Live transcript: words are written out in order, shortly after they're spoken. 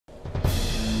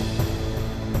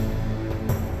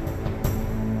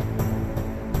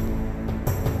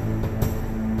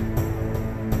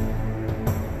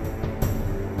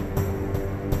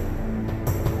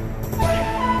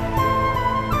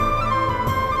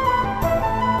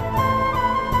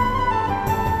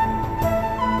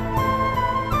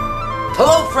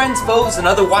friends, foes, and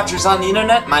other watchers on the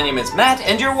internet. My name is Matt,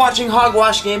 and you're watching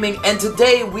Hogwash Gaming, and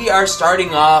today we are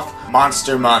starting off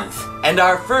Monster Month. And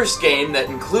our first game that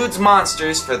includes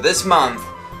monsters for this month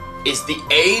is the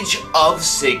Age of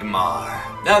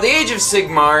Sigmar. Now, the Age of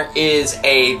Sigmar is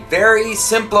a very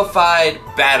simplified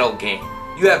battle game.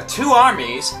 You have two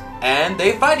armies, and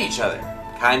they fight each other.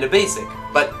 Kinda basic.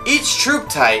 But each troop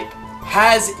type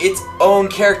has its own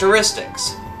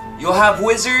characteristics. You'll have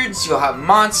wizards, you'll have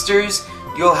monsters,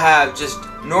 you'll have just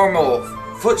normal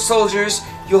foot soldiers,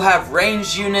 you'll have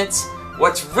ranged units.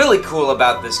 What's really cool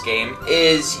about this game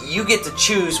is you get to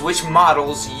choose which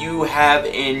models you have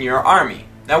in your army.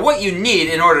 Now, what you need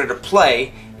in order to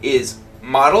play is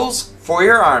models for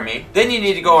your army. Then you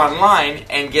need to go online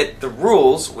and get the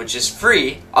rules, which is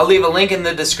free. I'll leave a link in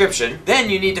the description. Then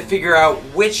you need to figure out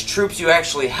which troops you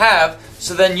actually have,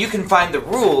 so then you can find the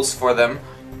rules for them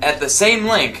at the same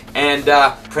link and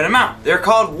print them out. They're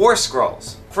called War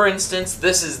Scrolls. For instance,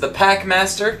 this is the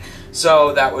Packmaster,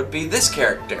 so that would be this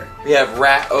character. We have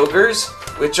Rat Ogres,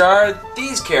 which are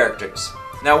these characters.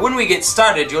 Now, when we get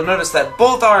started, you'll notice that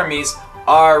both armies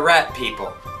are rat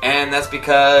people, and that's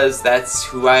because that's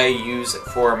who I use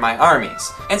for my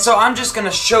armies. And so I'm just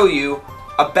gonna show you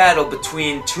a battle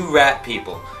between two rat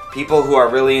people. People who are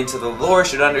really into the lore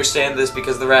should understand this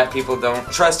because the rat people don't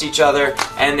trust each other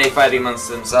and they fight amongst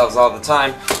themselves all the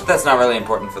time, but that's not really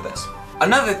important for this.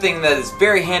 Another thing that is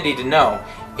very handy to know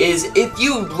is if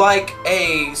you like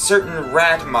a certain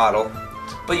rat model,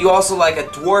 but you also like a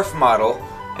dwarf model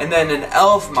and then an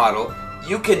elf model,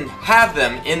 you can have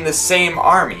them in the same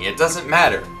army. It doesn't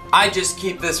matter. I just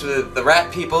keep this with the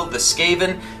rat people, the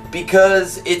Skaven,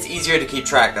 because it's easier to keep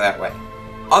track of that way.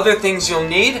 Other things you'll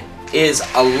need is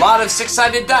a lot of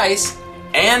six-sided dice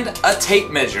and a tape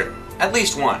measure. At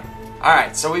least one.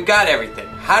 Alright, so we've got everything.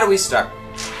 How do we start?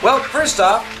 Well, first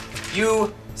off,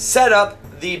 you set up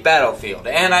the battlefield.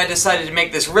 And I decided to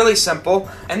make this really simple,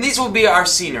 and these will be our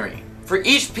scenery. For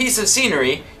each piece of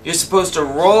scenery, you're supposed to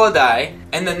roll a die,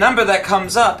 and the number that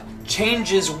comes up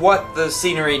changes what the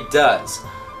scenery does.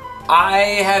 I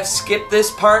have skipped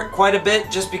this part quite a bit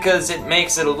just because it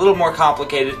makes it a little more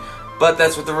complicated, but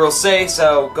that's what the rules say,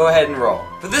 so go ahead and roll.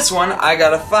 For this one, I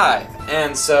got a 5,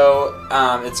 and so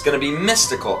it's going to be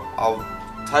mystical. I'll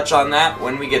touch on that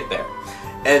when we get there.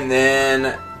 And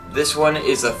then this one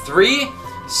is a 3,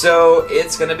 so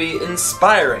it's going to be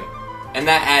inspiring, and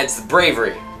that adds the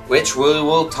bravery, which we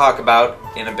will talk about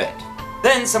in a bit.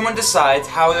 Then someone decides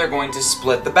how they're going to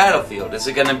split the battlefield. Is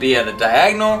it going to be at a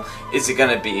diagonal? Is it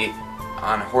going to be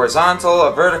on horizontal,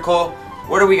 a vertical?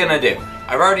 What are we going to do?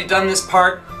 I've already done this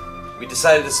part. We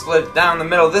decided to split it down the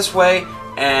middle this way,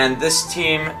 and this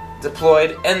team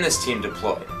deployed and this team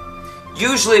deployed.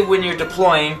 Usually when you're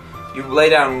deploying, you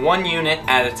lay down one unit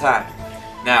at a time.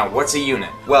 Now, what's a unit?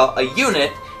 Well, a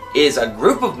unit is a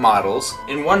group of models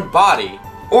in one body,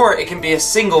 or it can be a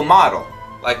single model,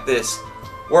 like this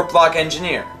Warplock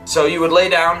Engineer. So you would lay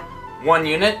down one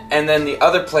unit, and then the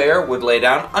other player would lay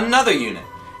down another unit,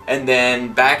 and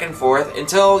then back and forth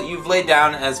until you've laid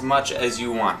down as much as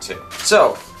you want to.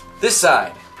 So, this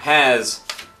side has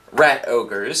Rat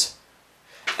Ogres,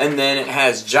 and then it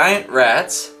has Giant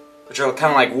Rats, which are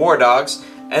kind of like war dogs,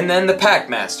 and then the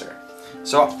Packmaster.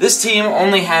 So this team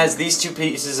only has these two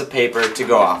pieces of paper to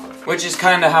go off of, which is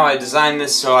kind of how I designed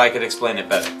this so I could explain it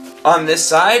better. On this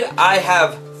side, I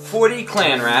have 40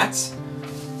 clan rats.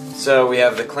 So we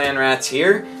have the clan rats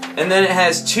here, and then it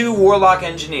has 2 warlock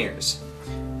engineers.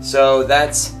 So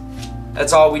that's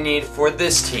all we need for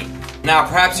this team. Now,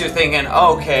 perhaps you're thinking,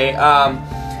 okay,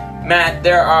 Matt,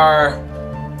 there are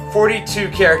 42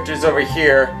 characters over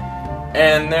here,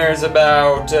 and there's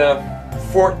about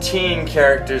 14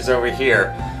 characters over here.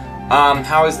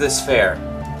 How is this fair?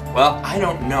 Well, I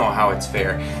don't know how it's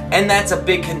fair, and that's a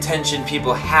big contention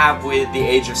people have with the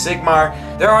Age of Sigmar.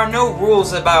 There are no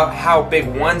rules about how big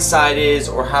one side is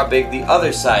or how big the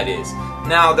other side is.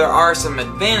 Now, there are some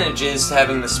advantages to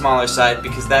having the smaller side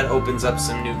because that opens up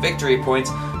some new victory points,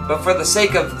 but for the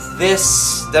sake of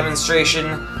this demonstration,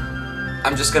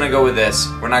 I'm just going to go with this.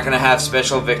 We're not going to have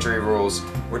special victory rules.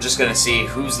 We're just going to see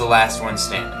who's the last one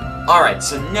standing. Alright,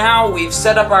 so now we've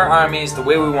set up our armies the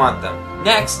way we want them.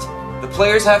 Next, the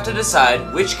players have to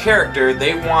decide which character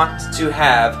they want to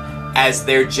have as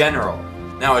their general.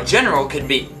 Now, a general can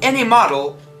be any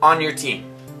model on your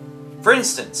team. For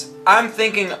instance, I'm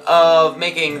thinking of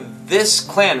making this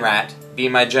clan rat be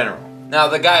my general. Now,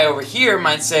 the guy over here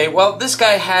might say, well, this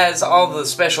guy has all the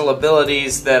special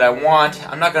abilities that I want.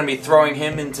 I'm not going to be throwing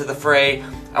him into the fray.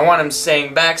 I want him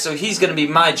staying back, so he's going to be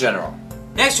my general.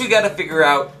 Next, we got to figure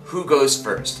out who goes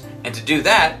first. And to do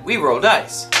that, we roll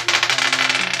dice.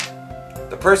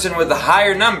 The person with the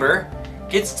higher number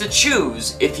gets to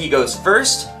choose if he goes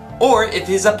first or if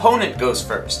his opponent goes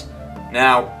first.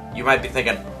 Now, you might be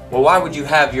thinking, well, why would you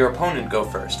have your opponent go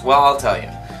first? Well, I'll tell you.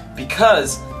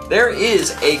 Because there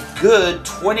is a good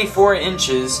 24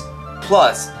 inches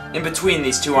plus in between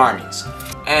these two armies.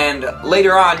 And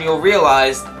later on, you'll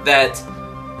realize that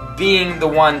being the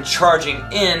one charging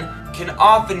in can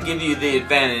often give you the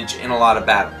advantage in a lot of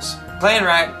battles. Clan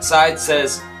Rat side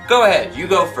says, go ahead, you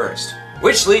go first.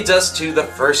 Which leads us to the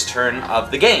first turn of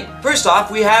the game. First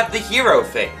off, we have the hero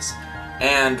phase.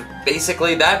 And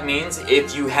basically that means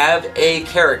if you have a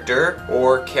character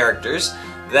or characters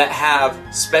that have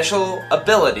special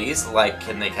abilities, like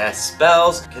can they cast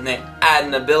spells, can they add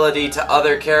an ability to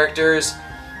other characters,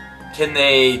 can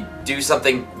they do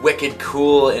something wicked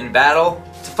cool in battle?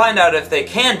 To find out if they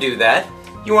can do that,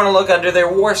 you want to look under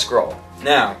their war scroll.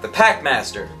 Now, the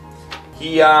Packmaster.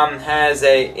 He has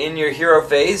in your hero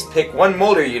phase, pick one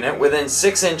molder unit within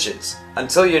 6 inches.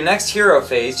 Until your next hero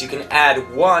phase, you can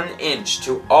add 1 inch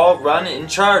to all run and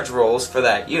charge rolls for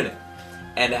that unit.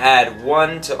 And add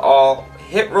 1 to all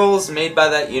hit rolls made by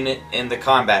that unit in the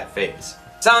combat phase.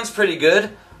 Sounds pretty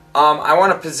good. I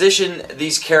want to position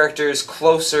these characters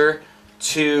closer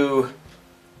to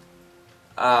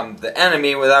the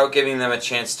enemy without giving them a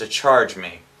chance to charge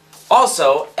me.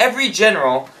 Also, every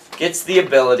general gets the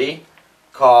ability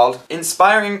called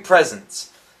Inspiring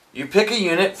Presence. You pick a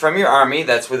unit from your army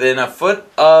that's within a foot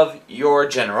of your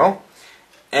general,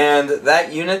 and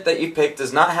that unit that you pick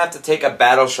does not have to take a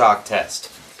battle shock test.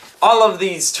 All of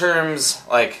these terms,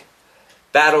 like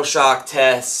battle shock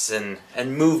tests and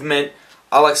movement,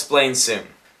 I'll explain soon.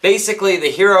 Basically,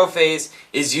 the hero phase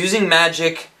is using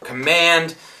magic,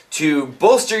 command, to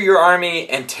bolster your army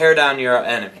and tear down your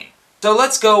enemy. So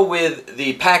let's go with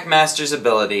the Packmaster's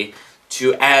ability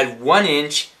to add 1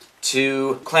 inch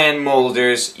to Clan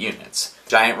Molder's units.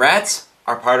 Giant Rats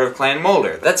are part of Clan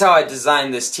Molder. That's how I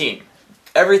designed this team.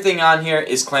 Everything on here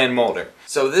is Clan Molder.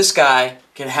 So this guy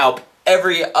can help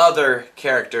every other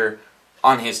character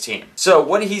on his team. So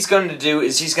what he's going to do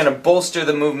is he's going to bolster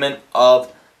the movement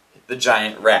of the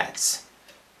Giant Rats.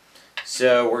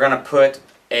 So we're going to put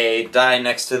a die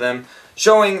next to them,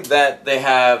 showing that they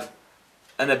have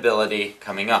an ability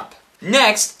coming up.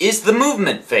 Next is the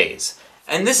movement phase.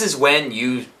 And this is when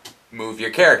you move your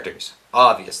characters,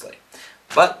 obviously.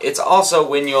 But it's also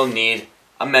when you'll need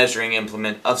a measuring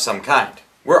implement of some kind.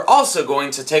 We're also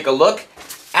going to take a look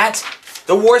at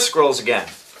the War Scrolls again.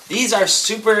 These are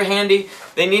super handy.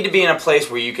 They need to be in a place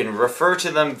where you can refer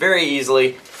to them very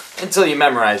easily until you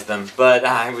memorize them, but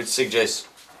I would suggest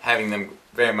having them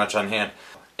very much on hand.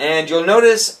 And you'll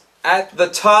notice at the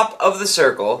top of the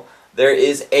circle there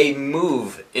is a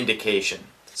move indication.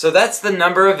 So that's the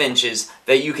number of inches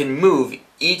that you can move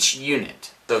each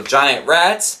unit. So Giant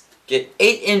Rats get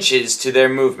 8 inches to their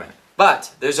movement.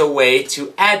 But there's a way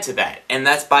to add to that, and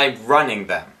that's by running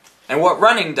them. And what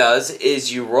running does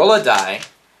is you roll a die,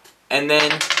 and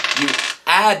then you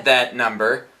add that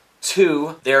number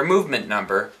to their movement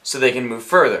number so they can move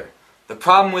further. The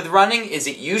problem with running is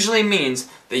it usually means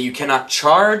that you cannot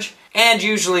charge, and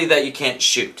usually that you can't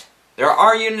shoot. There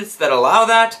are units that allow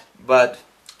that, but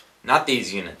not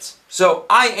these units. So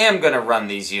I am going to run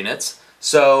these units.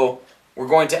 So we're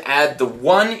going to add the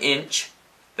 1 inch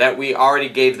that we already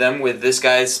gave them with this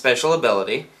guy's special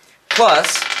ability,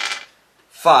 plus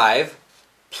 5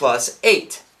 plus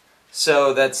 8.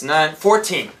 So that's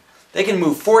 14. They can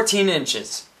move 14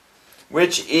 inches,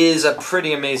 which is a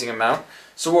pretty amazing amount.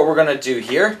 So what we're going to do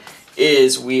here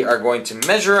is we are going to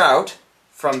measure out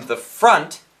from the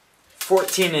front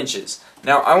 14 inches.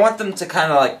 Now I want them to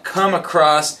kind of like come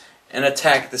across and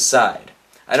attack the side.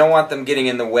 I don't want them getting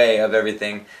in the way of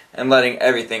everything and letting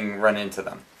everything run into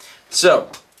them.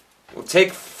 So we'll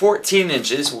take 14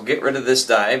 inches, we'll get rid of this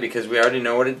die because we already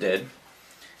know what it did.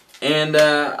 And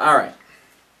alright.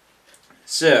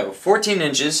 So 14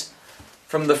 inches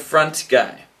from the front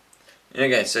guy.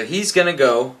 Okay, so he's gonna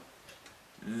go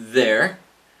there.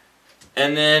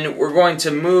 And then we're going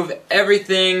to move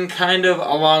everything kind of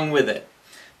along with it.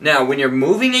 Now, when you're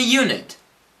moving a unit,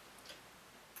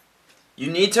 you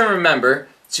need to remember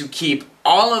to keep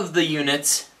all of the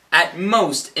units at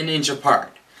most an inch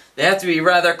apart. They have to be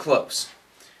rather close.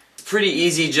 It's pretty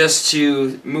easy just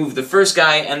to move the first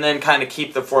guy and then kind of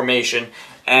keep the formation,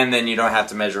 and then you don't have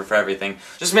to measure for everything.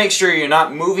 Just make sure you're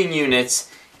not moving units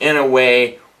in a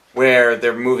way where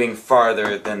they're moving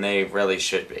farther than they really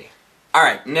should be.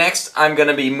 Alright, next I'm going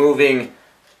to be moving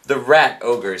the Rat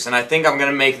Ogres, and I think I'm going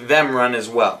to make them run as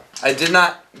well. I did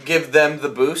not give them the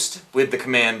boost with the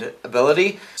command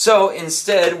ability, so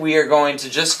instead we are going to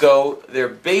just go their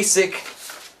basic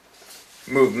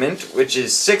movement, which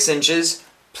is 6 inches,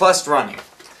 plus running.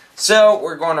 So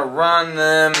we're going to run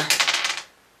them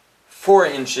 4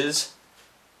 inches,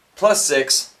 plus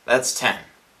 6, that's 10.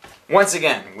 Once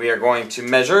again, we are going to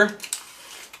measure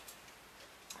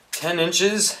 10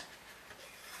 inches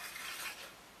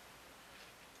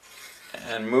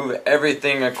and move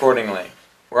everything accordingly.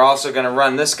 We're also going to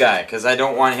run this guy because I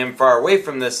don't want him far away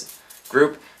from this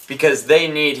group because they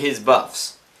need his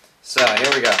buffs. So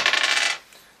here we go.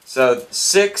 So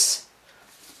 6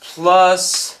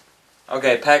 plus,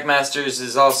 okay, Packmasters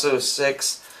is also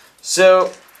 6.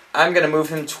 So I'm going to move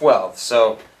him 12.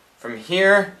 So from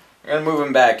here, I'm going to move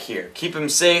him back here. Keep him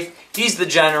safe. He's the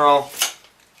general.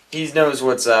 He knows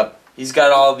what's up. He's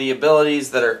got all the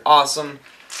abilities that are awesome.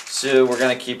 So we're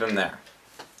going to keep him there.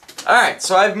 Alright,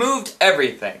 so I've moved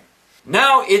everything.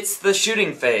 Now it's the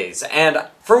shooting phase, and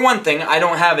for one thing, I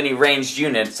don't have any ranged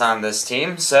units on this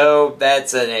team, so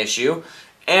that's an issue.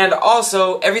 And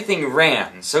also, everything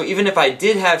ran, so even if I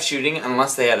did have shooting,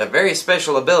 unless they had a very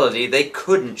special ability, they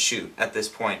couldn't shoot at this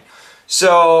point.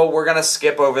 So we're gonna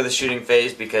skip over the shooting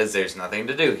phase because there's nothing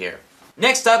to do here.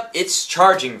 Next up, it's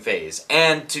charging phase,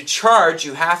 and to charge,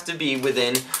 you have to be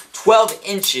within 12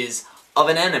 inches of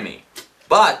an enemy.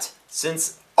 But,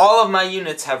 since all of my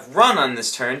units have run on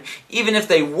this turn, even if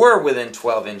they were within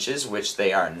 12 inches, which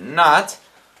they are not,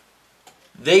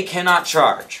 they cannot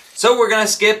charge. So we're going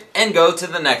to skip and go to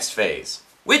the next phase,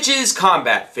 which is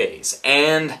combat phase.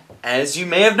 And as you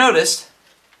may have noticed,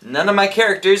 none of my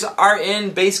characters are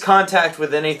in base contact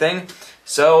with anything,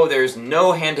 so there's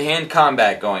no hand-to-hand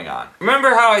combat going on.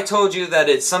 Remember how I told you that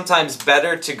it's sometimes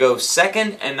better to go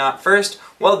second and not first?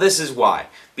 Well, this is why.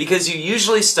 Because you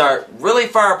usually start really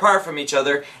far apart from each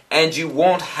other and you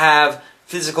won't have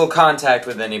physical contact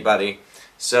with anybody,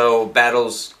 so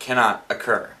battles cannot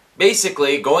occur.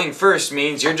 Basically, going first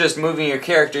means you're just moving your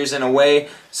characters in a way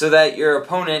so that your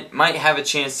opponent might have a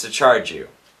chance to charge you.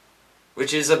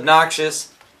 Which is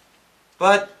obnoxious,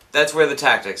 but that's where the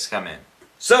tactics come in.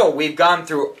 So, we've gone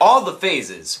through all the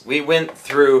phases. We went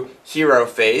through hero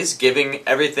phase, giving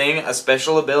everything a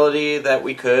special ability that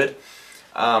we could.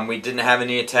 We didn't have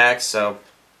any attacks, so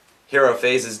hero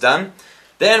phase is done.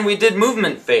 Then we did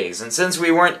movement phase, and since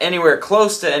we weren't anywhere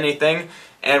close to anything,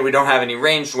 and we don't have any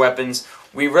ranged weapons,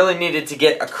 we really needed to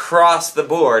get across the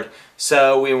board,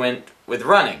 so we went with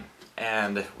running.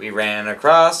 And we ran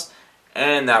across,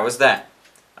 and that was that.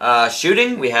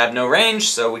 Shooting, we have no range,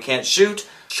 so we can't shoot.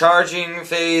 Charging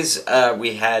phase,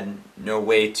 we had no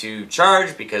way to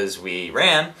charge because we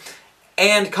ran.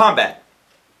 And combat.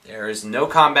 There is no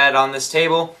combat on this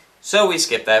table, so we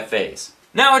skip that phase.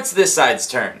 Now it's this side's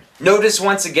turn. Notice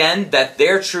once again that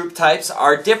their troop types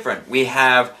are different. We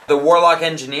have the Warlock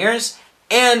Engineers,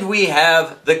 and we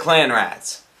have the Clan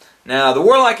Rats. Now, the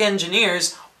Warlock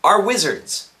Engineers are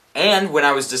wizards, and when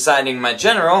I was deciding my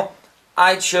general,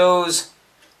 I chose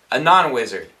a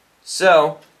non-wizard.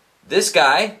 So, this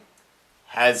guy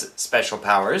has special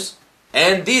powers,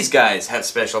 and these guys have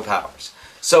special powers.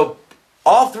 So,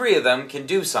 all three of them can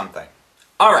do something.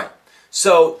 Alright,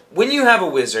 so when you have a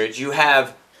wizard, you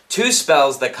have 2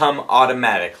 spells that come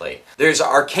automatically. There's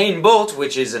Arcane Bolt,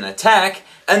 which is an attack,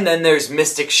 and then there's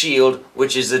Mystic Shield,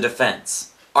 which is a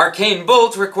defense. Arcane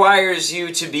Bolt requires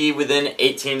you to be within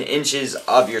 18 inches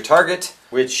of your target,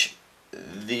 which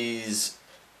these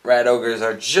rat ogres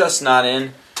are just not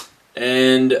in.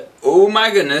 And, oh my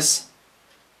goodness,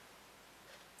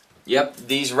 yep,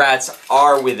 these rats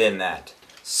are within that.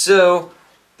 So,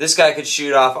 this guy could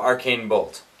shoot off Arcane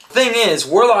Bolt. Thing is,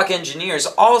 Warlock Engineers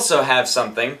also have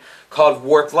something called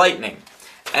Warp Lightning.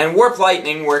 And Warp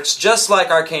Lightning works just like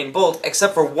Arcane Bolt,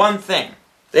 except for one thing.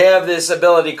 They have this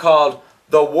ability called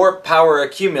the Warp Power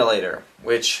Accumulator,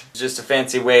 which is just a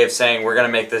fancy way of saying we're going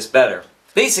to make this better.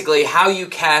 Basically, how you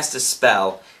cast a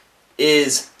spell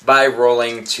is by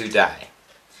rolling 2 die.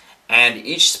 And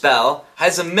each spell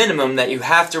has a minimum that you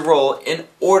have to roll in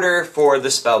order for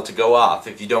the spell to go off.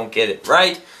 If you don't get it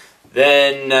right,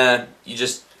 then it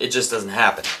just doesn't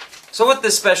happen. So what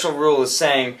this special rule is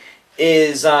saying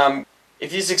is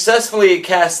if you successfully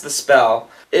cast the spell,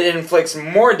 it inflicts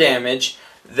more damage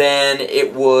than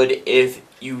it would if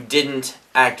you didn't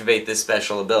activate this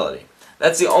special ability.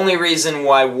 That's the only reason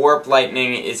why Warp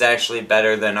Lightning is actually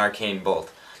better than Arcane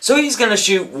Bolt. So he's going to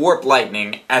shoot Warp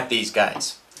Lightning at these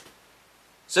guys.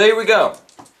 So here we go.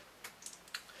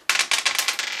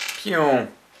 Pew.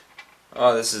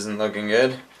 Oh, this isn't looking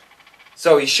good.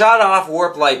 So he shot off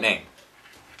Warp Lightning.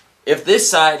 If this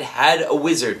side had a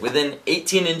wizard within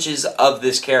 18 inches of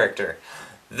this character,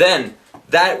 then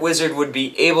that wizard would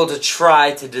be able to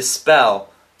try to dispel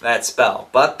that spell,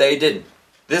 but they didn't.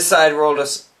 This side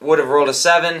would have rolled a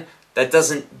 7, that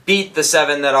doesn't beat the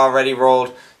 7 that already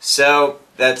rolled, so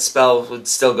that spell would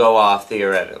still go off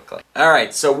theoretically.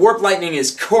 Alright, so Warp Lightning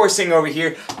is coursing over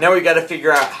here. Now we gotta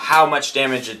figure out how much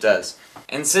damage it does.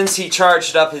 And since he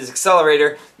charged up his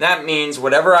accelerator, that means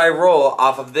whatever I roll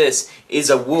off of this is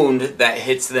a wound that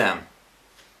hits them.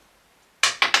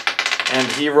 And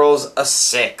he rolls a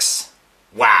 6.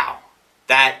 Wow,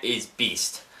 that is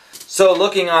beast. So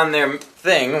looking on their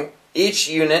thing, each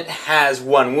unit has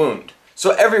 1 wound.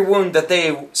 So every wound that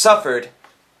they suffered,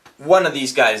 one of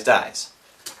these guys dies.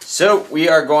 So we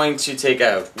are going to take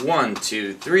out 1,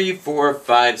 2, 3, 4,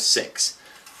 5, 6.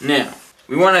 Now,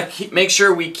 we want to make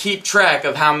sure we keep track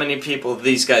of how many people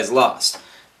these guys lost,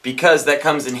 because that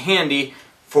comes in handy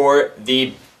for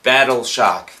the battle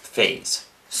shock phase.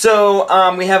 So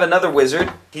we have another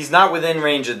wizard. He's not within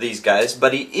range of these guys,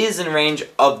 but he is in range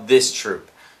of this troop.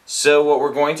 So what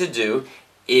we're going to do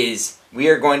is we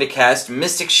are going to cast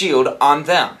Mystic Shield on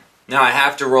them. Now I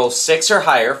have to roll 6 or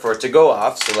higher for it to go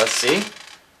off, so let's see.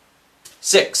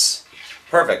 6.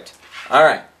 Perfect.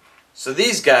 Alright, so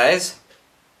these guys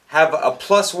have a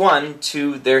 +1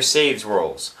 to their saves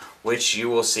rolls, which you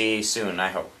will see soon, I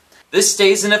hope. This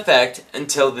stays in effect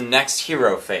until the next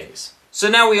hero phase. So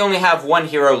now we only have 1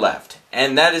 hero left,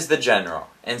 and that is the General.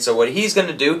 And so what he's going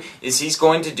to do is he's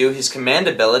going to do his command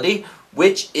ability,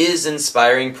 which is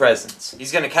Inspiring Presence.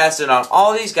 He's going to cast it on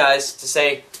all these guys to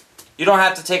say, you don't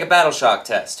have to take a Battle Shock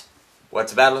test.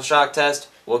 What's a Battle Shock test?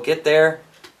 We'll get there,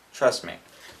 trust me.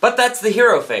 But that's the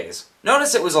hero phase.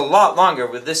 Notice it was a lot longer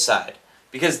with this side,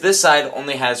 because this side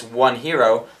only has 1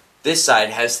 hero, this side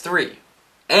has 3.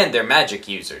 And they're magic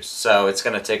users, so it's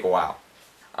going to take a while.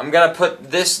 I'm going to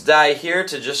put this die here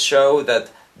to just show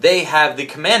that they have the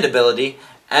command ability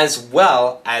as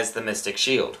well as the Mystic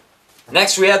Shield.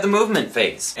 Next we have the movement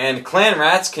phase, and clan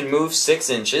rats can move 6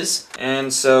 inches,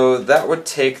 and so that would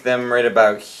take them right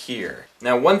about here.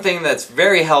 Now one thing that's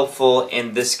very helpful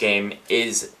in this game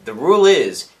is, the rule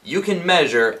is, you can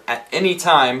measure at any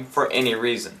time for any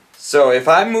reason. So if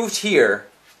I moved here,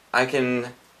 I can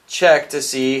check to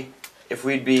see if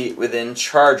we'd be within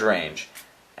charge range.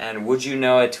 And would you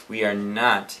know it, we are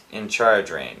not in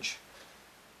charge range.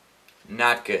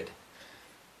 Not good.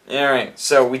 Alright,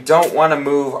 so we don't want to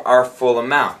move our full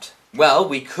amount. Well,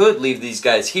 we could leave these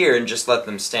guys here and just let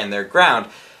them stand their ground.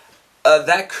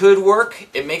 That could work.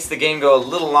 It makes the game go a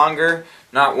little longer,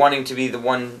 not wanting to be the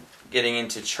one getting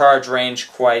into charge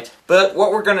range quite. But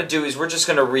what we're going to do is we're just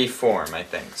going to reform, I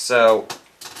think. So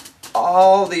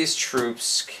all these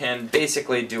troops can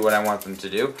basically do what I want them to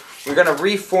do. We're going to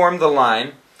reform the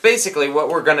line. Basically what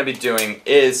we're going to be doing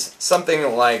is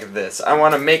something like this. I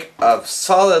want to make a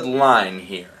solid line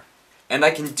here. And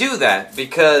I can do that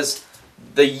because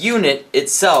the unit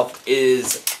itself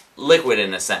is liquid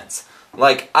in a sense.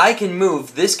 Like, I can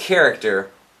move this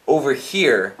character over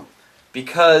here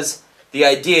because the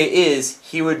idea is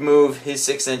he would move his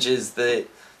 6 inches, then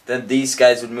these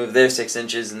guys would move their 6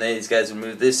 inches, and these guys would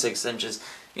move this 6 inches.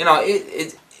 You know,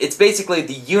 it's basically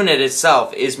the unit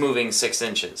itself is moving 6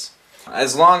 inches.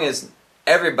 As long as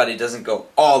everybody doesn't go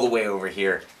all the way over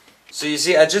here. So you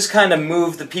see, I just kind of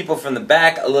move the people from the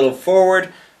back a little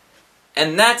forward,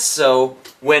 and that's so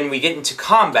when we get into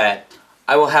combat,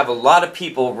 I will have a lot of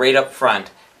people right up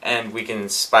front, and we can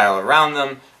spiral around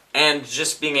them, and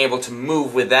just being able to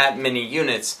move with that many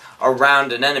units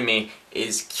around an enemy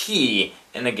is key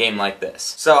in a game like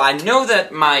this. So I know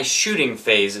that my shooting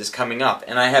phase is coming up,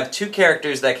 and I have 2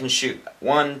 characters that can shoot.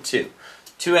 1, 2.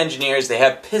 2 engineers, they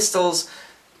have pistols,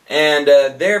 and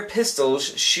their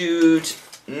pistols shoot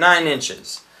 9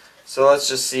 inches. So let's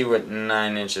just see what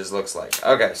 9 inches looks like.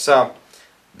 Okay, so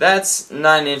that's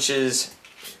 9 inches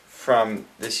from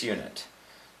this unit.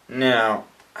 Now,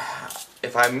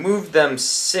 if I move them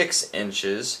 6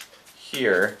 inches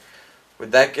here,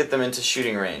 would that get them into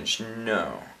shooting range?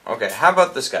 No. Okay, how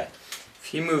about this guy? If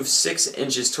he moves 6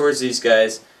 inches towards these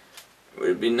guys, would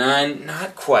it be 9?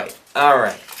 Not quite.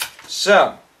 Alright.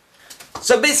 So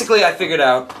basically I figured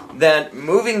out that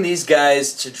moving these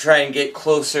guys to try and get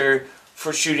closer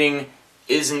for shooting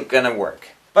isn't gonna work.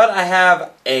 But I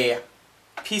have a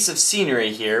piece of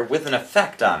scenery here with an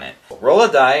effect on it. Roll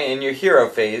a die in your hero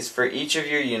phase for each of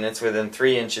your units within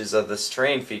 3 inches of this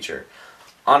terrain feature.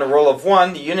 On a roll of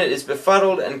 1, the unit is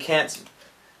befuddled and can't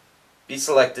be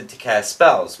selected to cast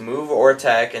spells. Move or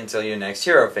attack until your next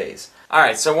hero phase.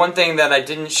 Alright, so one thing that I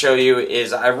didn't show you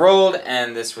is I rolled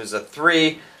and this was a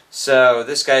 3, so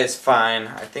this guy is fine.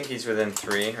 I think he's within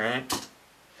 3, right?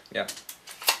 Yeah.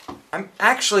 I'm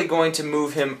actually going to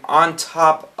move him on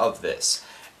top of this.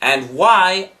 And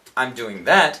why I'm doing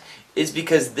that is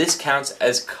because this counts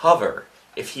as cover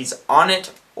if he's on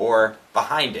it or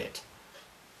behind it.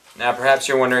 Now perhaps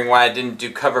you're wondering why I didn't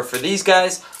do cover for these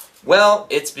guys. Well,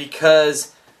 it's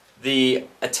because the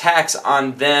attacks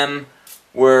on them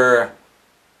were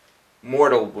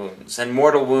mortal wounds, and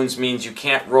mortal wounds means you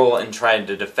can't roll and try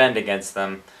to defend against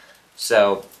them.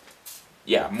 So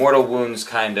yeah, mortal wounds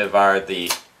kind of are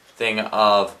the thing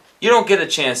of you don't get a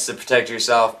chance to protect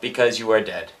yourself because you are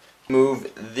dead.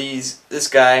 Move this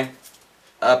guy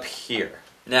up here.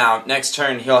 Now next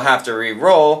turn he'll have to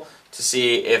re-roll to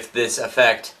see if this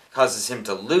effect causes him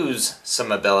to lose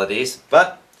some abilities,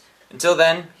 but until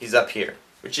then he's up here,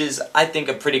 which is, I think,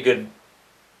 a pretty good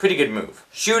move.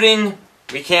 Shooting,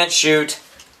 we can't shoot.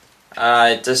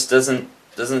 It just doesn't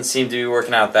seem to be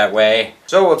working out that way.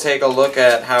 So we'll take a look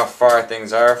at how far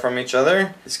things are from each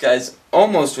other. This guy's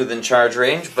almost within charge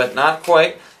range, but not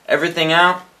quite. Everything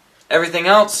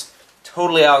else,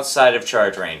 totally outside of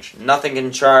charge range. Nothing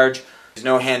can charge. There's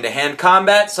no hand-to-hand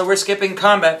combat, so we're skipping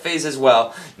combat phase as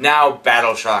well. Now,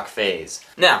 Battle Shock phase.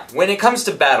 Now, when it comes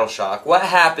to Battle Shock, what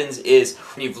happens is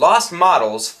when you've lost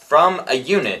models from a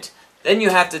unit, then you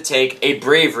have to take a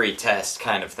bravery test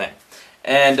kind of thing.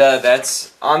 And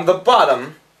that's on the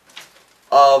bottom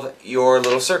of your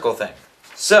little circle thing.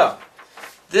 So,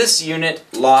 this unit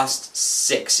lost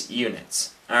 6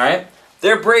 units, alright?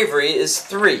 Their bravery is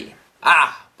 3.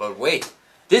 Ah, but wait.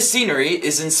 This scenery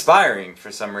is inspiring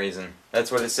for some reason.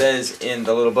 That's what it says in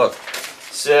the little book.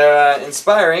 So,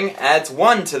 inspiring adds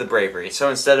 1 to the bravery. So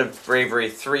instead of bravery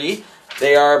 3,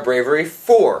 they are bravery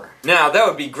 4. Now, that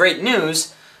would be great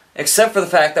news, except for the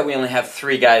fact that we only have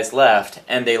 3 guys left,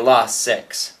 and they lost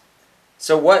 6.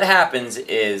 So what happens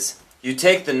is, you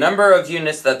take the number of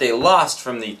units that they lost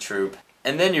from the troop,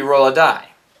 and then you roll a die.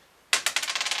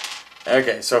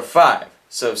 Okay, so 5.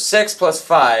 So 6 plus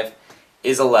 5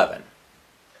 is 11.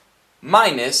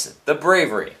 Minus the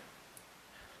bravery.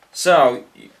 So,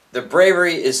 the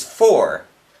bravery is 4.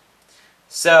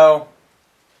 So,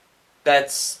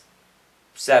 that's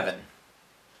 7.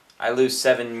 I lose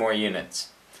 7 more units.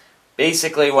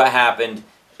 Basically what happened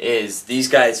is these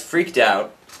guys freaked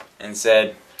out and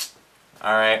said,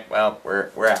 alright, well,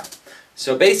 we're out.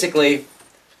 So basically,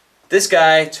 this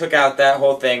guy took out that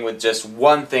whole thing with just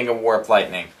 1 thing of Warp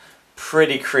Lightning.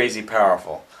 Pretty crazy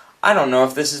powerful. I don't know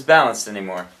if this is balanced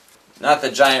anymore. Not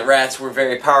that giant rats were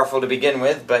very powerful to begin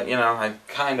with, but, you know, I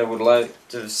kind of would like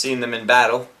to have seen them in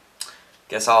battle.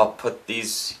 Guess I'll put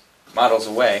these models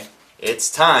away. It's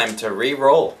time to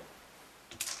re-roll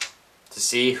to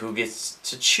see who gets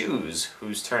to choose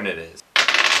whose turn it is.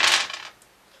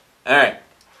 Alright,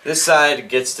 this side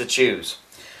gets to choose.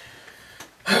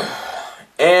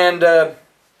 And,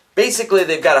 basically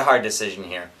they've got a hard decision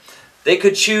here. They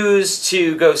could choose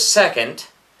to go second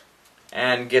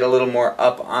and get a little more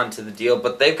up onto the deal,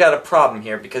 but they've got a problem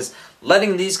here because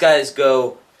letting these guys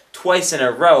go twice in a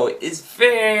row is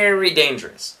very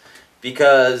dangerous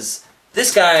because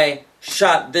this guy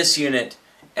shot this unit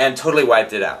and totally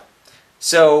wiped it out.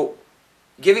 So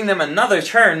giving them another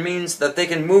turn means that they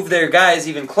can move their guys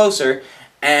even closer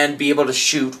and be able to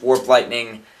shoot Warp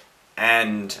Lightning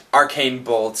and Arcane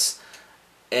Bolts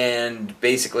and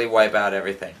basically wipe out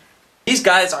everything. These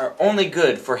guys are only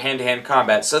good for hand-to-hand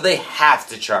combat, so they have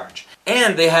to charge.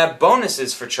 And they have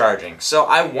bonuses for charging, so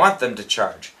I want them to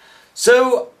charge.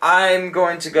 So I'm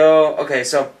going to go... Okay,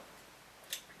 so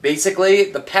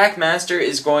basically the Packmaster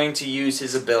is going to use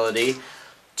his ability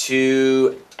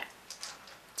to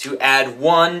add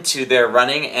 1 to their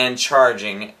running and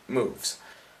charging moves.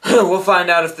 We'll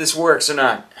find out if this works or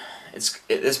not.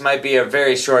 This might be a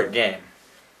very short game.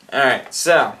 Alright,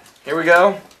 so here we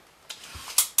go.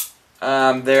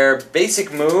 Their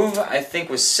basic move, I think,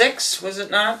 was 6, was it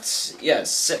not?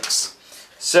 Yes, 6.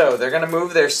 So, they're going to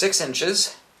move their 6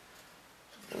 inches.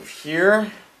 Move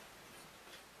here.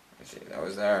 Let's see, that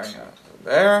was there.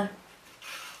 There.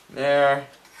 There.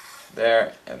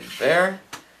 There. And there.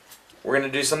 We're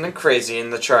going to do something crazy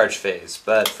in the charge phase.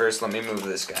 But first, let me move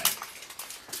this guy.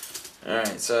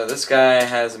 Alright, so this guy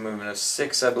has a movement of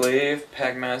 6, I believe.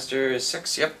 Packmaster is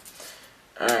 6, yep.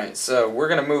 Alright, so we're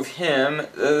going to move him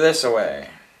this away.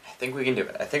 I think we can do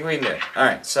it.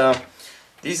 Alright, so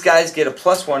these guys get a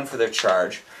 +1 for their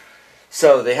charge.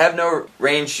 So they have no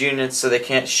ranged units, so they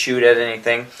can't shoot at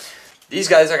anything. These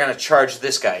guys are going to charge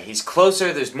this guy. He's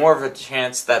closer, there's more of a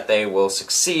chance that they will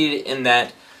succeed in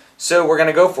that. So we're going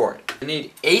to go for it. We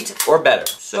need 8 or better.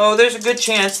 So there's a good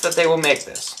chance that they will make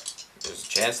this. There's a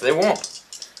chance they won't.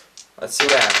 Let's see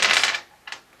what happens.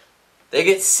 They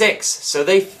get 6, so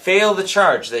they fail the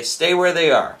charge. They stay where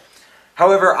they are.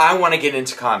 However, I want to get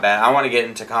into combat. I want to get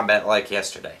into combat like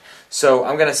yesterday. So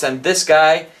I'm going to send this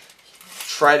guy,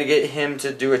 try to get him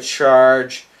to do a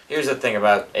charge. here's the thing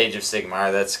about Age of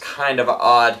Sigmar that's kind of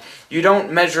odd. You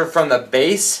don't measure from the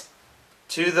base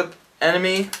to the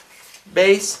enemy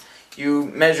base. You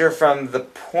measure from the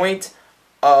point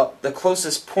the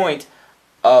closest point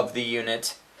of the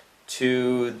unit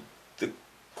to the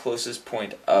closest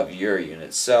point of your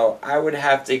unit. So I would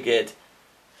have to get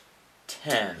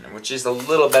 10, which is a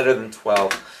little better than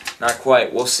 12. Not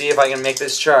quite. We'll see if I can make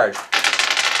this charge.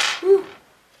 Whew.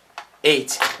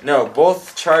 8. No,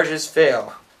 both charges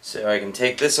fail. So I can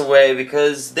take this away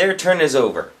because their turn is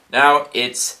over. Now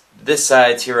it's this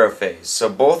side's hero phase. So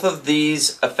both of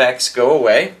these effects go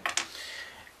away.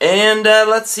 And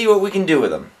let's see what we can do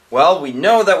with them. Well, we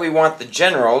know that we want the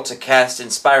general to cast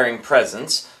Inspiring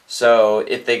Presence. So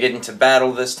if they get into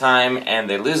battle this time and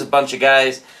they lose a bunch of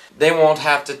guys, they won't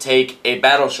have to take a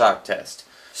battle shock test.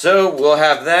 So we'll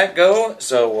have that go.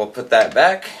 So we'll put that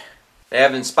back. They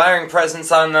have Inspiring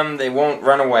Presence on them. They won't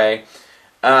run away.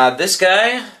 This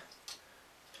guy,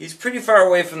 he's pretty far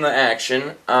away from the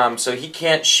action, so he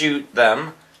can't shoot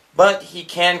them, but he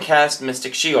can cast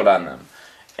Mystic Shield on them.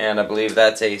 And I believe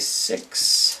that's a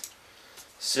 6.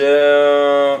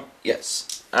 So,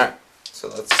 yes. Alright, so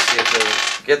let's see if they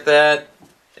get that.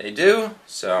 They do.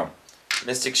 So,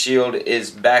 Mystic Shield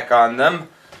is back on them.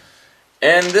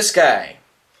 And this guy,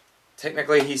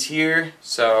 technically he's here,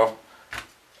 so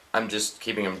I'm just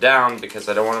keeping him down because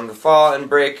I don't want him to fall and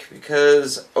break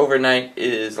because overnight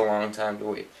is a long time to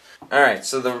wait. Alright,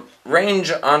 so the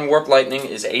range on Warp Lightning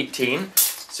is 18,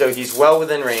 so he's well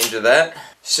within range of that.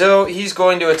 So he's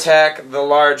going to attack the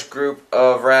large group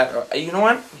of you know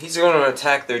what? He's going to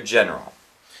attack their general.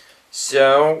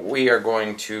 So we are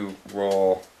going to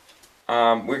roll.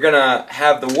 We're going to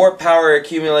have the Warp Power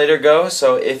Accumulator go,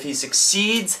 so if he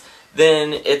succeeds,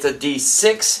 then it's a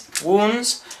D6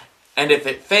 wounds. And if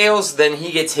it fails, then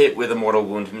he gets hit with a mortal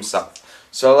wound himself.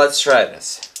 So let's try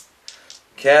this.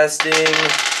 Casting.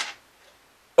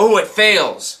 Oh, it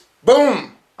fails!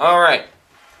 Boom! Alright.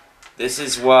 This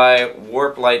is why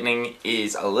Warp Lightning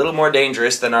is a little more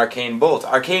dangerous than Arcane Bolt.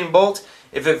 Arcane Bolt,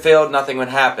 if it failed, nothing would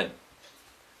happen.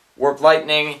 Warp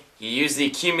Lightning, you use the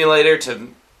accumulator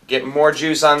to get more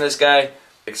juice on this guy.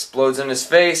 Explodes in his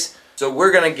face. So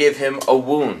we're going to give him a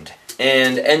wound.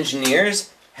 And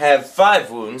engineers have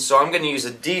 5 wounds, so I'm going to use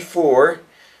a D4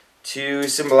 to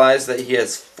symbolize that he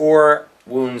has 4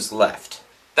 wounds left.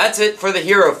 That's it for the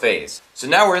hero phase. So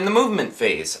now we're in the movement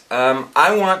phase.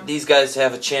 I want these guys to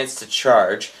have a chance to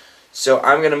charge, so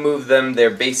I'm going to move them their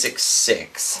basic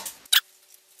 6.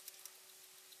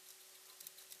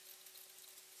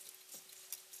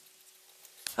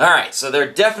 Alright, so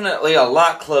they're definitely a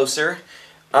lot closer.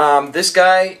 This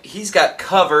guy, he's got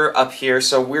cover up here,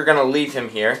 so we're going to leave him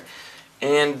here.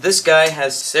 And this guy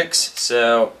has 6,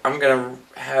 so I'm going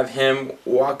to have him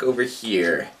walk over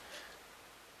here.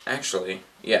 Actually,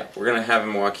 yeah, we're going to have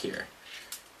him walk here.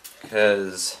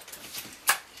 Because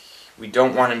we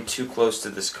don't want him too close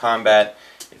to this combat.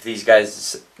 If these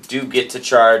guys do get to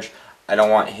charge, I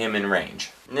don't want him in range.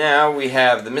 Now we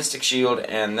have the Mystic Shield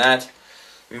and that.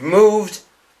 We've moved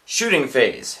shooting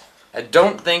phase. I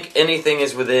don't think anything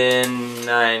is within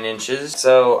 9 inches,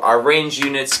 so our range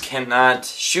units cannot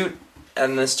shoot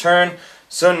on this turn,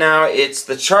 so now it's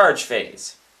the charge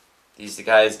phase. These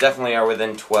guys definitely are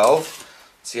within 12.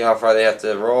 Let's see how far they have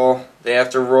to roll. They have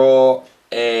to roll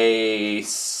a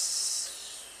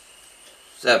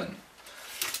 7.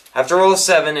 Have to roll a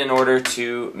 7 in order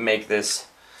to make this.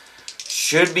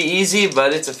 Should be easy,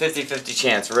 but it's a 50-50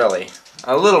 chance, really.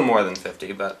 A little more than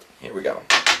 50, but here we go.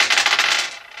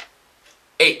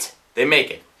 8. They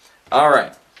make it.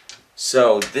 Alright.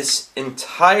 So this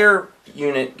entire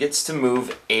unit gets to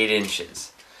move 8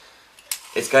 inches.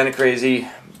 It's kind of crazy,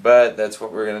 but that's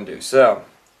what we're going to do. So,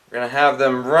 we're going to have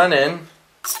them run in.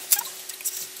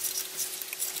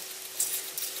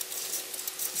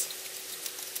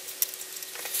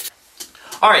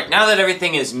 Alright, now that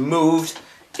everything is moved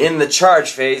in the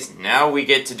charge phase, now we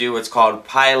get to do what's called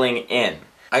piling in.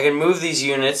 I can move these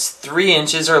units 3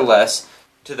 inches or less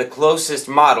to the closest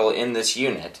model in this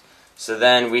unit. So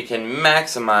then we can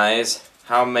maximize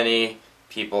how many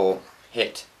people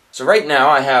hit. So right now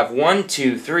I have 1,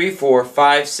 2, 3, 4,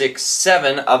 5, 6,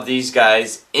 7 of these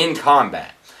guys in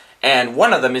combat. And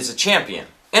one of them is a champion.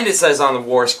 And it says on the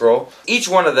war scroll, each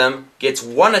one of them gets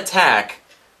 1 attack,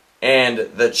 and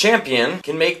the champion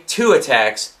can make 2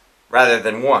 attacks rather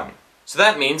than 1. So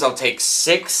that means I'll take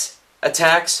 6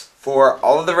 attacks for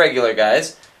all of the regular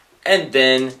guys, and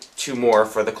then 2 more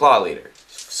for the claw leader.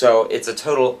 So it's a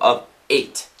total of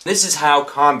 8. This is how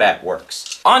combat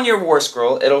works. On your war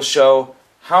scroll, it'll show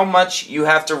how much you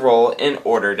have to roll in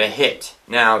order to hit.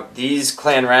 Now, these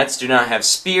clan rats do not have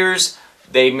spears,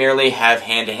 they merely have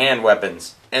hand-to-hand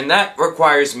weapons. And that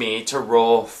requires me to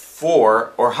roll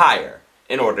 4 or higher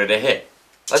in order to hit.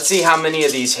 Let's see how many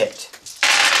of these hit.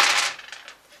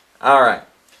 Alright,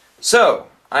 so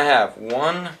I have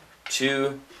 1,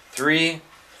 2, 3,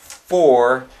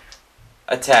 4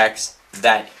 attacks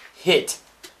that hit.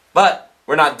 But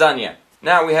we're not done yet.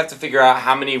 Now we have to figure out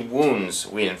how many wounds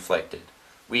we inflicted.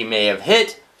 We may have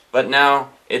hit, but now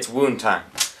it's wound time.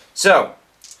 So,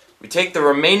 we take the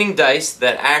remaining dice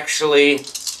that actually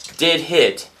did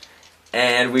hit,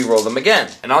 and we roll them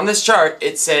again. And on this chart,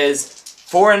 it says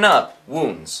 4 and up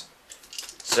wounds.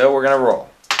 So we're going to roll.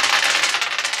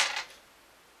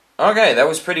 Okay, that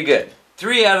was pretty good.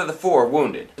 3 out of the 4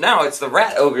 wounded. Now it's the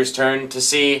Rat Ogre's turn to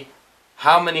see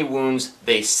how many wounds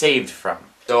they saved from.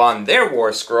 So on their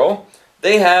War Scroll,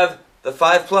 they have the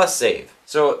 5+ save.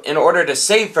 So in order to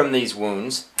save from these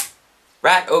wounds,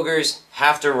 Rat Ogres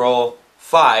have to roll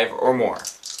 5 or more.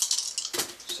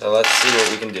 So let's see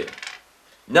what we can do.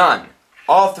 None.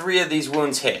 All 3 of these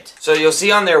wounds hit. So you'll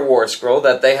see on their War Scroll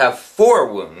that they have 4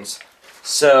 wounds.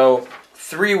 So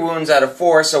 3 wounds out of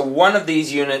 4, so one of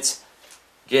these units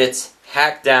gets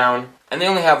hacked down, and they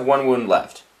only have 1 wound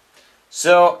left.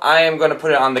 So I am going to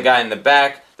put it on the guy in the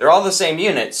back. They're all the same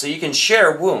unit, so you can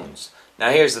share wounds.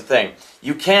 Now here's the thing.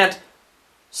 You can't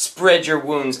spread your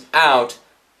wounds out.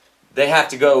 They have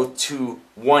to go to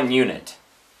 1 unit.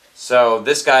 So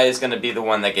this guy is going to be the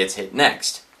one that gets hit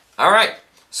next. Alright,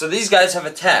 so these guys have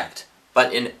attacked.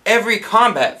 But in every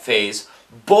combat phase,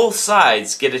 both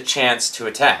sides get a chance to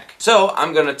attack. So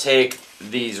I'm going to take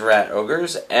these Rat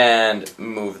Ogres and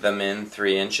move them in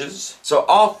 3 inches. So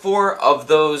all 4 of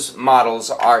those models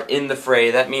are in the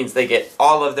fray. That means they get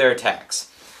all of their attacks.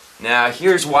 Now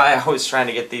here's why I was trying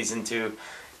to get these into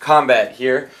combat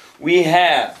here. We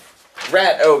have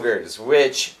Rat Ogres,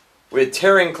 which with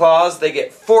Tearing Claws, they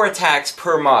get 4 attacks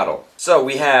per model. So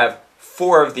we have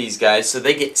 4 of these guys, so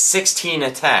they get 16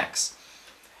 attacks.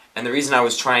 And the reason I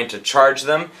was trying to charge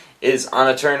them is on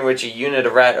a turn which a unit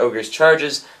of Rat Ogres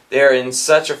charges, they are in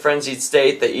such a frenzied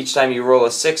state that each time you roll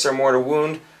a 6 or more to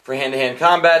wound for hand-to-hand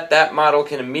combat, that model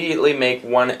can immediately make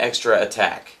 1 extra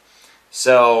attack.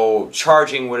 So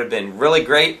charging would have been really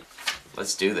great.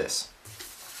 Let's do this.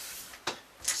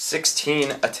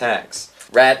 16 attacks.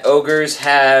 Rat Ogres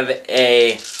have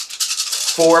a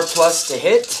 4+ to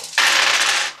hit.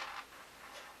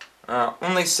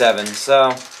 Only 7,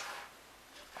 so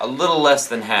a little less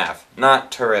than half.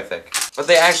 Not terrific. But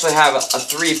they actually have a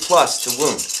 3+ to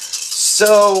wound.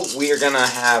 So we are going to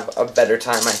have a better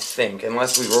time, I think,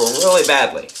 unless we roll really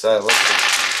badly. So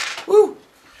let's go. Woo!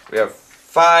 We have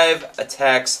 5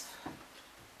 attacks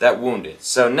that wounded.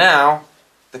 So now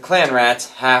the clan rats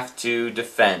have to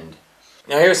defend.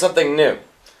 Now here's something new.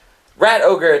 Rat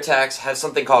Ogre attacks have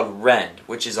something called Rend,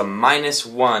 which is a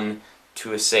 -1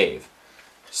 to a save.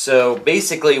 So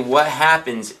basically what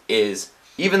happens is,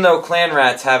 even though clan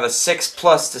rats have a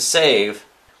 6+ to save,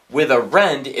 with a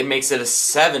Rend it makes it a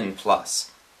 7+,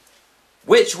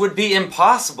 which would be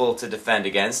impossible to defend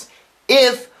against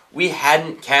if we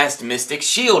hadn't cast Mystic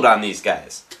Shield on these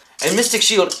guys. And Mystic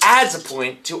Shield adds a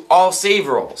point to all save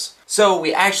rolls. So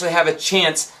we actually have a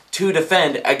chance to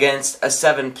defend against a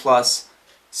 7+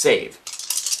 save.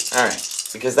 Alright,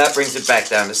 because that brings it back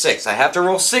down to 6. I have to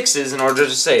roll 6s in order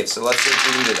to save, so let's see if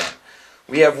we can do that.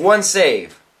 We have 1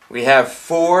 save. We have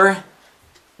 4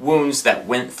 wounds that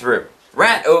went through.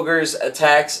 Rat Ogre's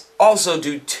attacks also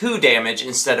do 2 damage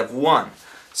instead of 1.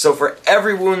 So for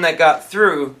every wound that got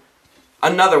through,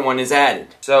 another one is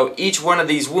added. So each one of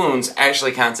these wounds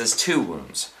actually counts as 2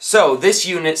 wounds. So this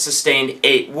unit sustained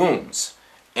 8 wounds.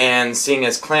 And seeing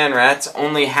as clan rats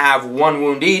only have 1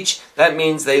 wound each, that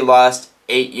means they lost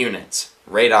 8 units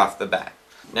right off the bat.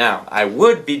 Now, I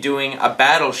would be doing a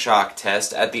battle shock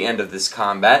test at the end of this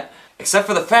combat, except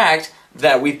for the fact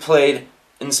that we played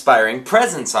Inspiring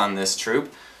Presence on this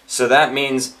troop, so that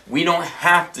means we don't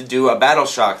have to do a battle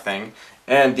shock thing,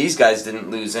 and these guys didn't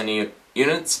lose any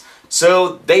units,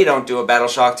 so they don't do a battle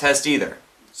shock test either.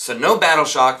 So no battle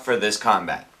shock for this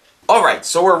combat. Alright,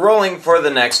 so we're rolling for the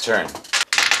next turn.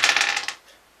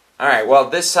 Alright, well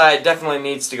this side definitely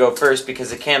needs to go first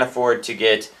because it can't afford to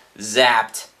get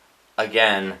zapped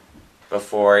again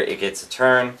before it gets a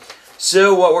turn.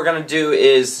 So what we're going to do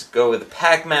is go with the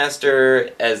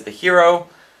Packmaster as the hero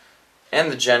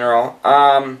and the general.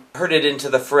 Herded into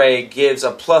the fray gives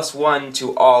a +1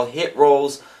 to all hit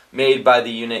rolls made by the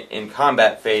unit in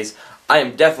combat phase. I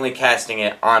am definitely casting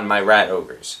it on my Rat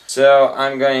Ogres. So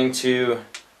I'm going to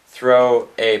throw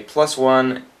a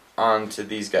 +1 onto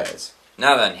these guys.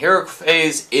 Now then, hero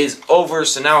phase is over,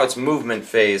 so now it's movement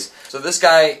phase. So this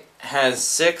guy has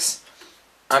 6.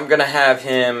 I'm going to have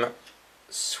him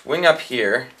swing up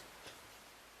here,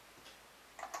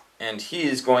 and he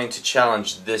is going to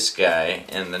challenge this guy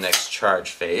in the next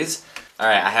charge phase.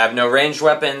 Alright, I have no ranged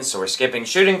weapons, so we're skipping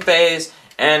shooting phase,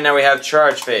 and now we have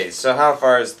charge phase. So how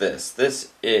far is this?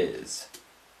 This is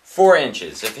 4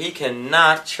 inches. If he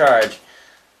cannot charge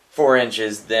 4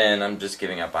 inches, then I'm just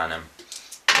giving up on him.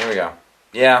 Here we go.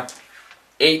 Yeah,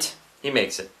 8. He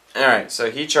makes it. Alright, so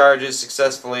he charges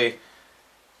successfully,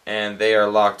 and they are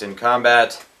locked in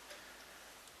combat.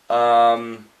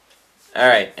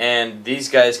 Alright, and these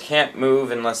guys can't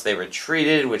move unless they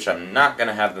retreated, which I'm not going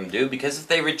to have them do, because if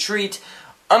they retreat,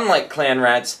 unlike clan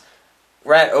rats,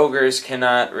 rat ogres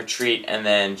cannot retreat and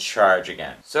then charge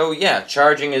again. So yeah,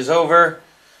 charging is over,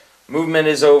 movement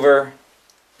is over,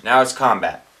 now it's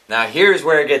combat. Now here's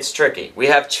where it gets tricky. We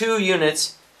have 2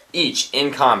 units each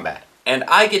in combat, and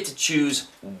I get to choose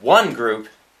one group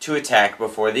to attack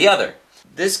before the other.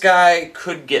 This guy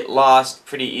could get lost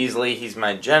pretty easily. He's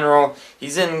my general.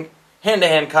 He's in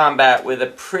hand-to-hand combat with a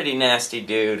pretty nasty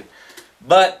dude,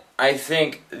 but I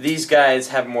think these guys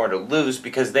have more to lose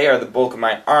because they are the bulk of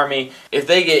my army. If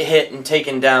they get hit and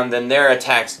taken down, then their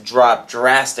attacks drop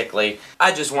drastically.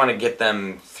 I just want to get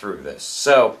them through this.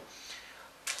 So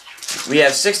we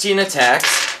have 16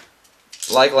 attacks,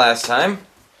 like last time,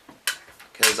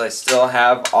 because I still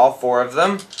have all 4 of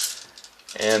them,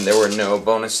 and there were no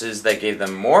bonuses that gave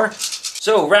them more.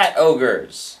 So rat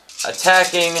ogres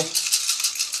attacking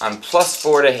on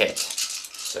 +4 to hit.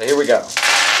 So here we go.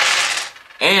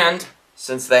 And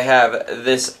since they have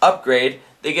this upgrade,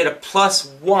 they get a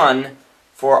 +1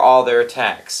 for all their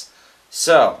attacks.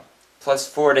 So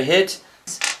 +4 to hit,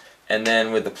 and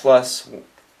then with the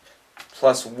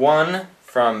 +1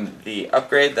 from the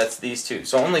upgrade, that's these 2.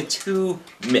 So only 2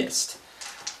 missed.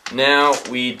 Now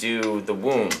we do the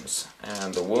wounds.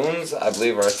 And the wounds, I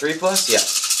believe, are 3+? Yeah.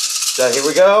 So here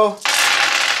we go.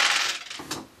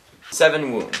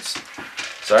 7 wounds.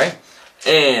 Sorry.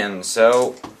 And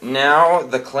so now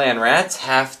the clan rats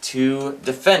have to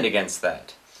defend against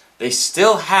that. They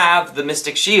still have the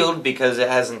Mystic Shield because it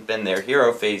hasn't been their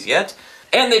hero phase yet.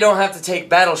 And they don't have to take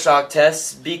battle shock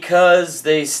tests because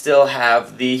they still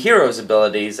have the hero's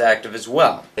abilities active as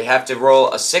well. They have to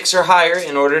roll a 6 or higher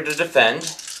in order to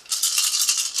defend.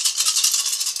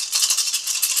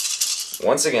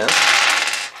 Once again,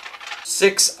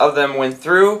 6 of them went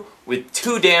through with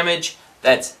 2 damage.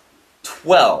 That's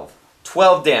 12.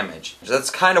 12 damage. So that's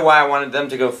kind of why I wanted them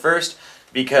to go first,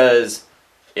 because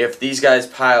if these guys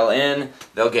pile in,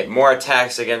 they'll get more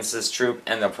attacks against this troop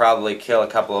and they'll probably kill a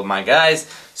couple of my guys.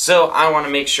 So I want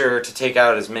to make sure to take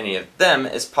out as many of them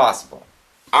as possible.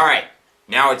 Alright,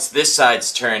 now it's this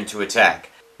side's turn to attack.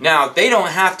 Now, they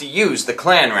don't have to use the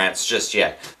clan rats just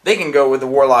yet. They can go with the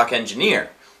warlock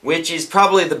engineer, which is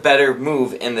probably the better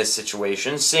move in this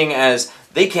situation, seeing as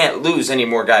they can't lose any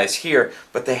more guys here,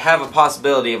 but they have a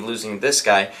possibility of losing this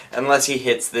guy unless he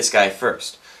hits this guy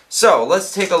first. So,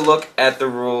 let's take a look at the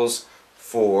rules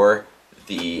for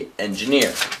the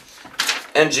engineer.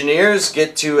 Engineers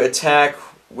get to attack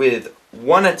with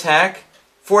 1 attack,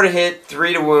 4 to hit,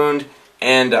 3 to wound,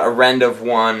 and a rend of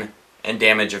 1 and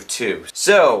damage of 2.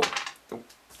 So,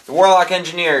 the warlock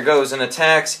engineer goes and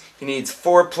attacks. He needs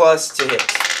 4+ to hit.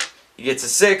 He gets a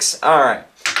 6, alright.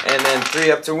 And then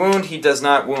 3 up to wound, he does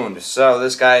not wound. So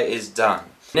this guy is done.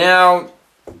 Now,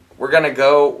 we're going to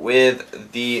go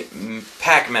with the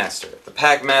Packmaster. The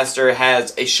Packmaster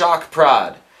has a shock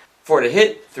prod. 4 to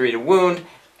hit, 3 to wound,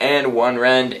 and 1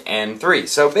 rend, and 3.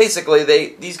 So basically,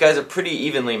 these guys are pretty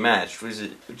evenly matched,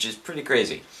 which is pretty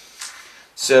crazy.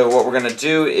 So what we're going to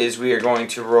do is we are going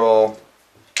to roll...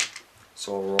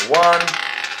 So we'll roll 1.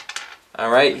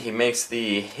 Alright, he makes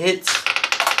the hit.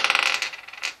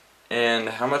 And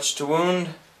how much to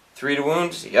wound? 3 to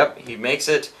wound. Yep, he makes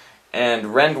it.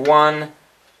 And rend 1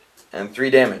 and 3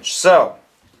 damage. So,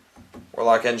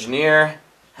 Warlock Engineer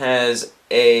has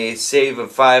a save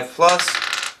of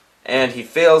 5+, and he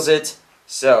fails it,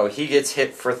 so he gets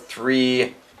hit for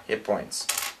 3 hit points.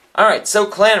 Alright, so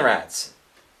Clan Rats.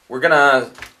 We're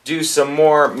gonna do some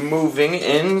more moving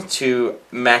in to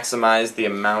maximize the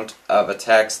amount of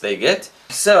attacks they get.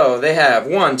 So, they have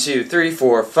 1, 2, 3,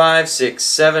 4, 5, 6,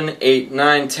 7, 8,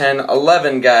 9, 10,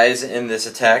 11 guys in this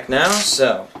attack now.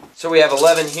 So we have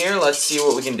 11 here. Let's see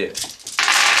what we can do.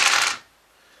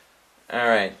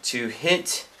 Alright, to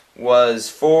hit was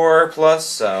 4+,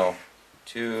 so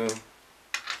 2,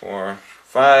 4,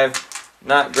 5.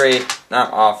 Not great,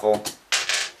 not awful.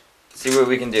 Let's see what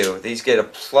we can do. These get a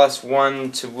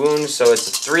 +1 to wound, so it's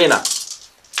a 3 and up.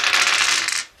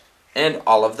 And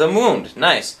all of them wound.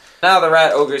 Nice. Now the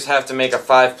Rat Ogres have to make a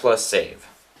 5+ save.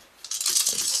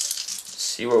 Let's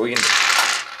see what we can do.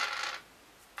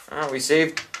 We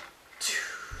saved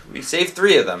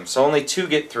 3 of them, so only 2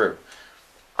 get through.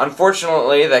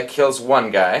 Unfortunately, that kills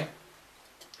 1 guy.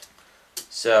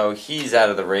 So he's out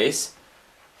of the race.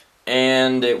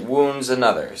 And it wounds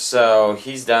another, so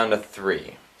he's down to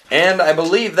 3. And I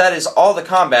believe that is all the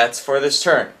combats for this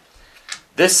turn.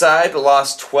 This side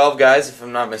lost 12 guys, if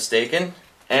I'm not mistaken,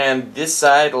 and this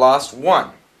side lost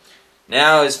 1.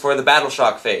 Now is for the Battle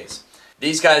Shock phase.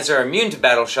 These guys are immune to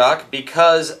Battle Shock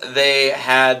because they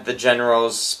had the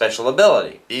General's special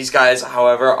ability. These guys,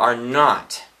 however, are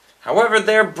not. However,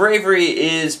 their bravery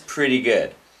is pretty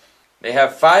good. They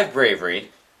have 5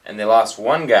 bravery, and they lost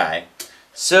 1 guy.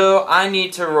 So I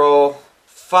need to roll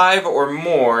 5 or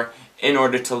more in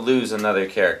order to lose another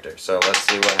character. So let's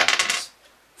see what happens.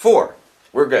 4.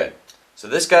 We're good. So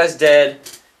this guy's dead,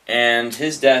 and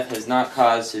his death has not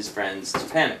caused his friends to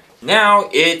panic. Now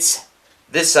it's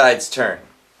this side's turn.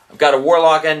 I've got a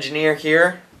Warlock Engineer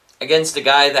here against a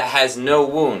guy that has no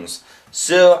wounds.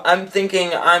 So I'm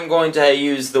thinking I'm going to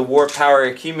use the Warp Power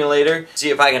Accumulator, see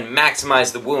if I can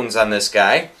maximize the wounds on this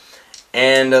guy,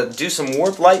 and do some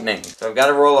Warp Lightning. So I've got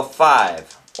to roll a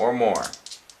 5 or more.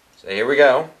 So here we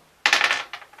go.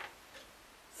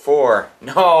 4.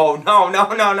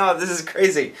 No, this is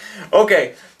crazy.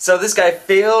 Okay, so this guy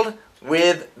failed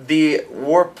with the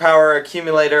Warp Power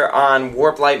Accumulator on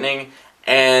Warp Lightning,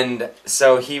 and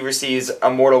so he receives a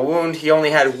mortal wound. He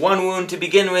only had 1 wound to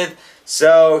begin with,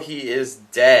 so he is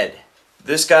dead.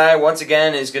 This guy, once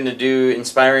again, is going to do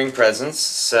Inspiring Presence,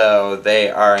 so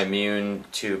they are immune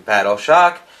to Battle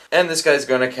Shock, and this guy's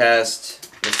going to cast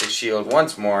Mystic Shield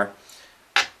once more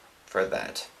for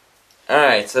that.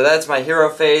 Alright, so that's my hero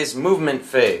phase, movement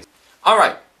phase.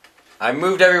 Alright, I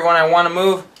moved everyone I want to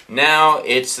move. Now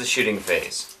it's the shooting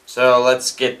phase. So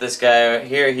let's get this guy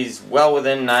here. He's well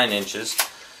within 9 inches.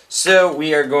 So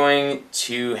we are going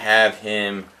to have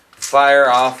him fire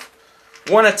off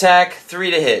 1 attack,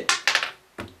 3 to hit.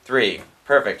 3.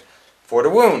 Perfect. 4 to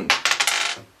wound.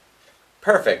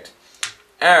 Perfect.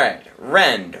 Alright,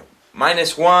 rend.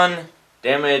 -1,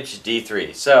 damage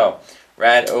D3. So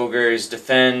Rat Ogres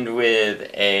defend with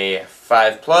a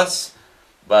 5+,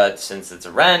 but since it's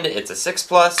a rend, it's a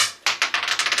 6+,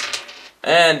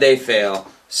 and they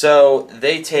fail. So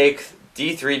they take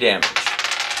D3 damage.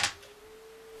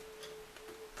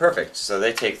 Perfect, so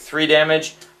they take 3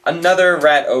 damage. Another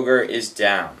Rat Ogre is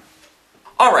down.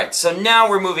 Alright, so now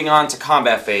we're moving on to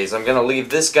combat phase. I'm going to leave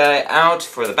this guy out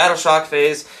for the Battle Shock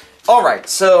phase. Alright,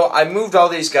 so I moved all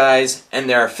these guys, and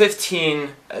there are 15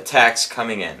 attacks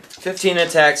coming in. 15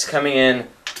 attacks coming in.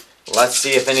 Let's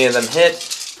see if any of them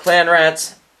hit. Clan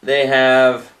Rats, they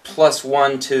have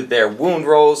 +1 to their wound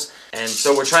rolls, and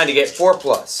so we're trying to get 4+.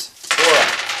 4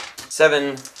 up.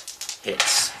 7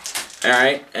 hits.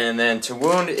 Alright, and then to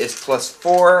wound is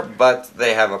 +4, but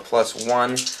they have a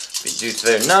 +1 due to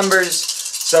their numbers,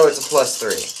 so it's a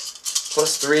 +3.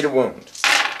 +3 to wound.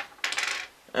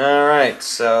 Alright,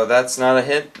 so that's not a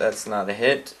hit, that's not a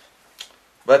hit,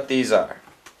 but these are.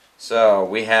 So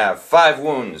we have 5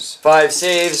 wounds, 5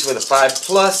 saves with a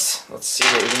 5+. Let's see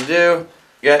what we can do.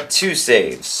 We got 2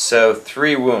 saves, so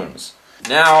 3 wounds.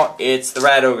 Now it's the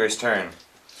Rat Ogre's turn.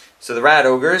 So the Rat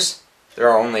Ogres, there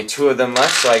are only 2 of them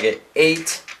left, so I get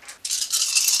 8.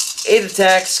 8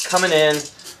 attacks coming in.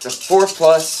 It's a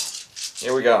 4+.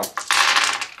 Here we go.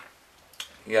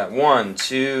 You got 1,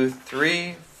 2,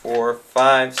 3, 4,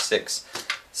 5, 6.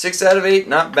 6 out of 8,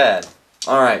 not bad.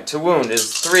 Alright, to wound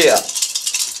is 3 up.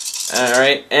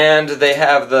 Alright, and they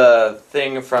have the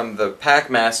thing from the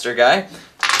Packmaster guy.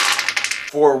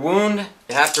 For wound,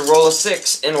 you have to roll a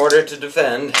 6 in order to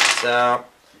defend, so,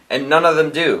 and none of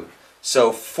them do.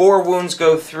 So 4 wounds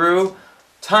go through,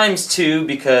 times 2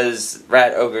 because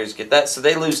Rat Ogres get that, so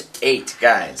they lose 8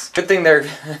 guys. Good thing they're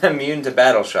immune to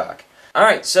Battle Shock.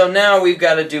 Alright, so now we've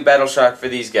got to do Battle Shock for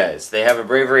these guys. They have a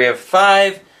bravery of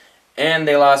 5, and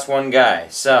they lost 1 guy.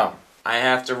 So, I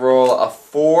have to roll a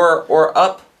 4 or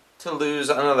up to lose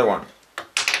another one.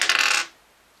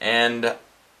 And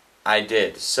I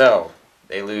did. So,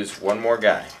 they lose 1 more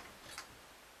guy.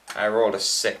 I rolled a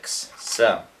 6.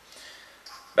 So,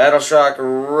 Battle Shock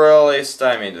really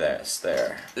stymied this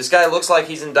there. This guy looks like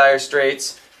he's in dire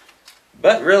straits,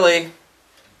 but really,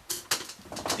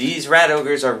 these Rat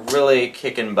Ogres are really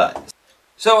kicking butt.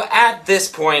 So at this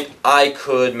point, I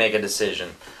could make a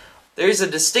decision. There is a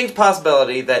distinct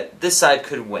possibility that this side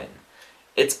could win.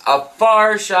 It's a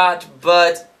far shot,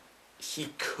 but he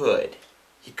could.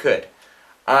 He could.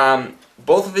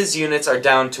 Both of his units are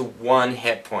down to 1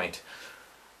 hit point.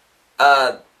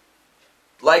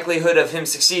 Likelihood of him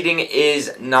succeeding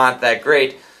is not that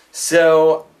great.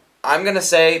 So I'm going to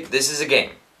say this is a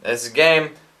game. This is a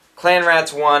game. Clan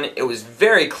Rats won. It was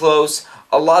very close.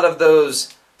 A lot of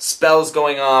those spells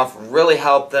going off really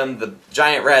helped them. The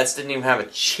giant rats didn't even have a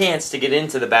chance to get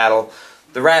into the battle.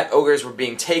 The rat ogres were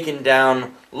being taken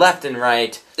down left and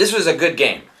right. This was a good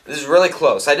game. This is really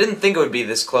close. I didn't think it would be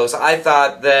this close. I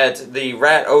thought that the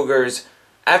rat ogres,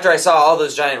 after I saw all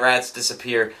those giant rats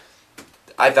disappear,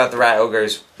 I thought the rat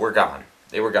ogres were gone.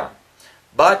 They were gone.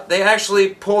 But they actually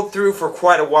pulled through for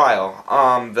quite a while.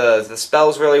 The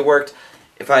spells really worked.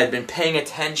 If I had been paying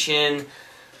attention,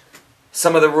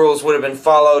 some of the rules would have been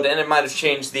followed and it might have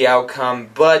changed the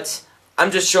outcome, but I'm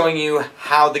just showing you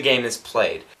how the game is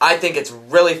played. I think it's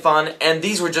really fun, and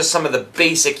these were just some of the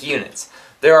basic units.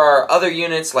 There are other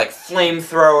units like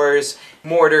flamethrowers,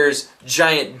 mortars,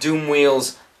 giant doom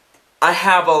wheels. I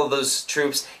have all of those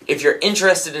troops. If you're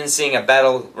interested in seeing a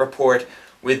battle report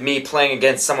with me playing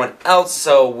against someone else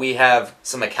so we have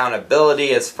some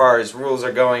accountability as far as rules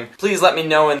are going, please let me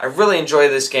know, and I really enjoy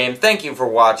this game. Thank you for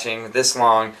watching this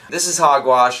long. This is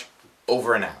Hogwash,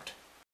 over and out.